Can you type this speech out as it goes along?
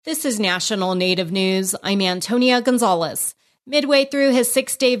This is National Native News. I'm Antonia Gonzalez. Midway through his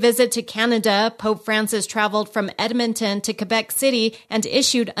 6-day visit to Canada, Pope Francis traveled from Edmonton to Quebec City and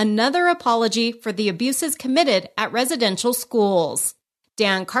issued another apology for the abuses committed at residential schools.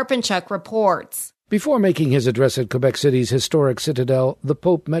 Dan Karpenchuk reports. Before making his address at Quebec City's historic Citadel, the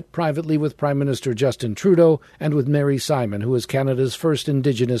Pope met privately with Prime Minister Justin Trudeau and with Mary Simon, who is Canada's first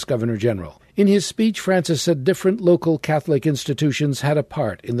Indigenous Governor-General. In his speech, Francis said different local Catholic institutions had a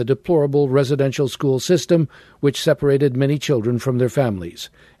part in the deplorable residential school system which separated many children from their families,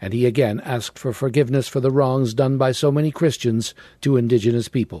 and he again asked for forgiveness for the wrongs done by so many Christians to Indigenous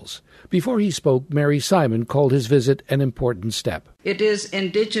peoples. Before he spoke, Mary Simon called his visit an important step. It is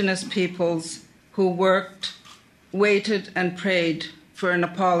Indigenous peoples who worked, waited and prayed for an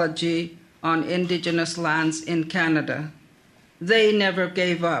apology on Indigenous lands in Canada. They never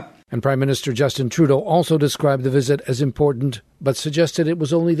gave up. And Prime Minister Justin Trudeau also described the visit as important, but suggested it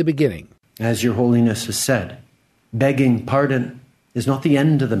was only the beginning. As Your Holiness has said, begging pardon is not the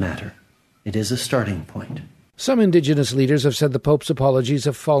end of the matter. It is a starting point. Some Indigenous leaders have said the Pope's apologies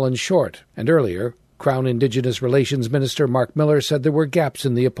have fallen short, and earlier, Crown Indigenous Relations Minister Mark Miller said there were gaps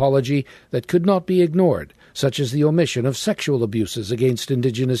in the apology that could not be ignored, such as the omission of sexual abuses against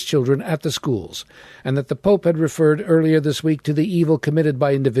Indigenous children at the schools, and that the Pope had referred earlier this week to the evil committed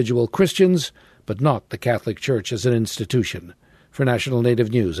by individual Christians, but not the Catholic Church as an institution. For National Native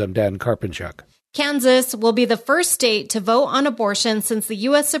News, I'm Dan Karpenchuk. Kansas will be the first state to vote on abortion since the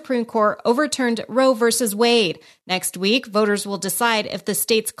U.S. Supreme Court overturned Roe v. Wade. Next week, voters will decide if the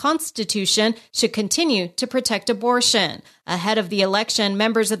state's constitution should continue to protect abortion. Ahead of the election,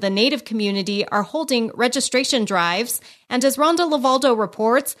 members of the Native community are holding registration drives. And as Rhonda Lavaldo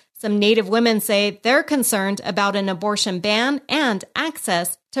reports, some Native women say they're concerned about an abortion ban and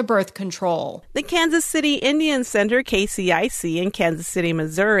access to birth control. The Kansas City Indian Center, KCIC, in Kansas City,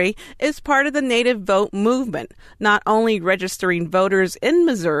 Missouri, is part of the Native Vote movement, not only registering voters in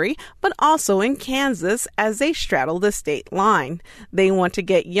Missouri, but also in Kansas as they straddle the state line. They want to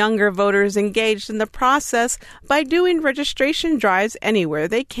get younger voters engaged in the process by doing registration drives anywhere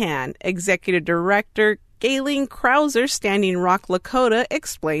they can. Executive Director Galen Krauser, Standing Rock, Lakota,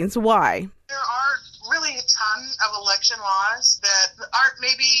 explains why. There are really a ton of election laws that aren't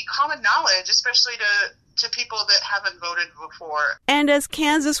maybe common knowledge, especially to people that haven't voted before. And as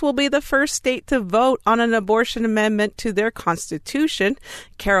Kansas will be the first state to vote on an abortion amendment to their constitution,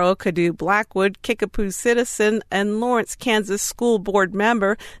 Carol Cadu Blackwood, Kickapoo citizen and Lawrence, Kansas school board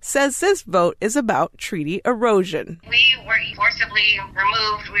member, says this vote is about treaty erosion. We were forcibly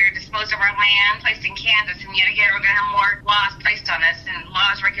removed. We were disposed of our land, placed in Kansas, and yet again we're going to have more laws placed on us and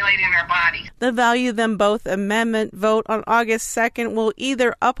laws regulating our body. The Value Them Both amendment vote on August 2nd will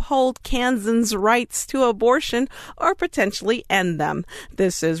either uphold Kansans' rights to abortion or potentially end them.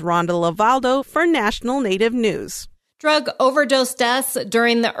 This is Rhonda Lavaldo for National Native News. Drug overdose deaths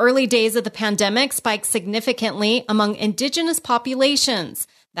during the early days of the pandemic spiked significantly among Indigenous populations.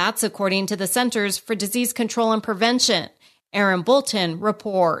 That's according to the Centers for Disease Control and Prevention. Aaron Bolton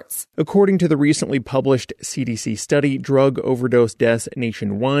reports. According to the recently published CDC study, drug overdose deaths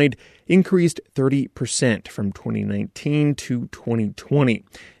nationwide increased 30% from 2019 to 2020.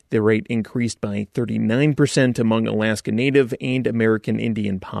 The rate increased by 39% among Alaska Native and American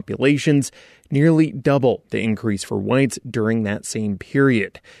Indian populations, nearly double the increase for whites during that same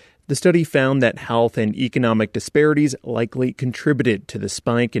period. The study found that health and economic disparities likely contributed to the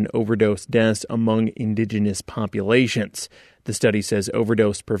spike in overdose deaths among Indigenous populations. The study says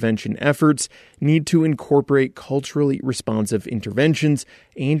overdose prevention efforts need to incorporate culturally responsive interventions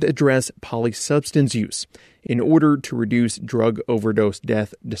and address polysubstance use in order to reduce drug overdose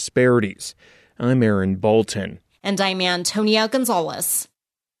death disparities. I'm Aaron Bolton. And I'm Antonia Gonzalez.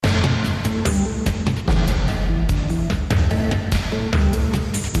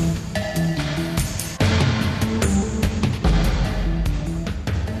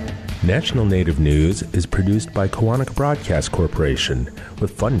 National Native News is produced by Kawanak Broadcast Corporation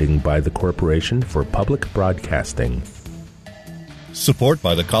with funding by the Corporation for Public Broadcasting. Support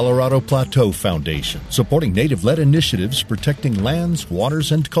by the Colorado Plateau Foundation, supporting Native-led initiatives protecting lands,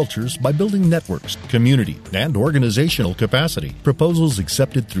 waters, and cultures by building networks, community, and organizational capacity. Proposals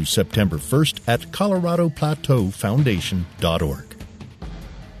accepted through September 1st at coloradoplateaufoundation.org.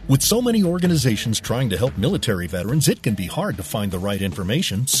 With so many organizations trying to help military veterans, it can be hard to find the right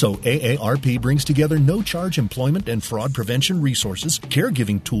information, so AARP brings together no-charge employment and fraud prevention resources,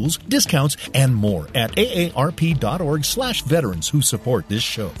 caregiving tools, discounts, and more at aarp.org/veterans who support this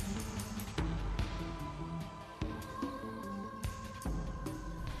show.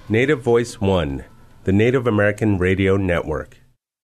 Native Voice One, the Native American Radio Network.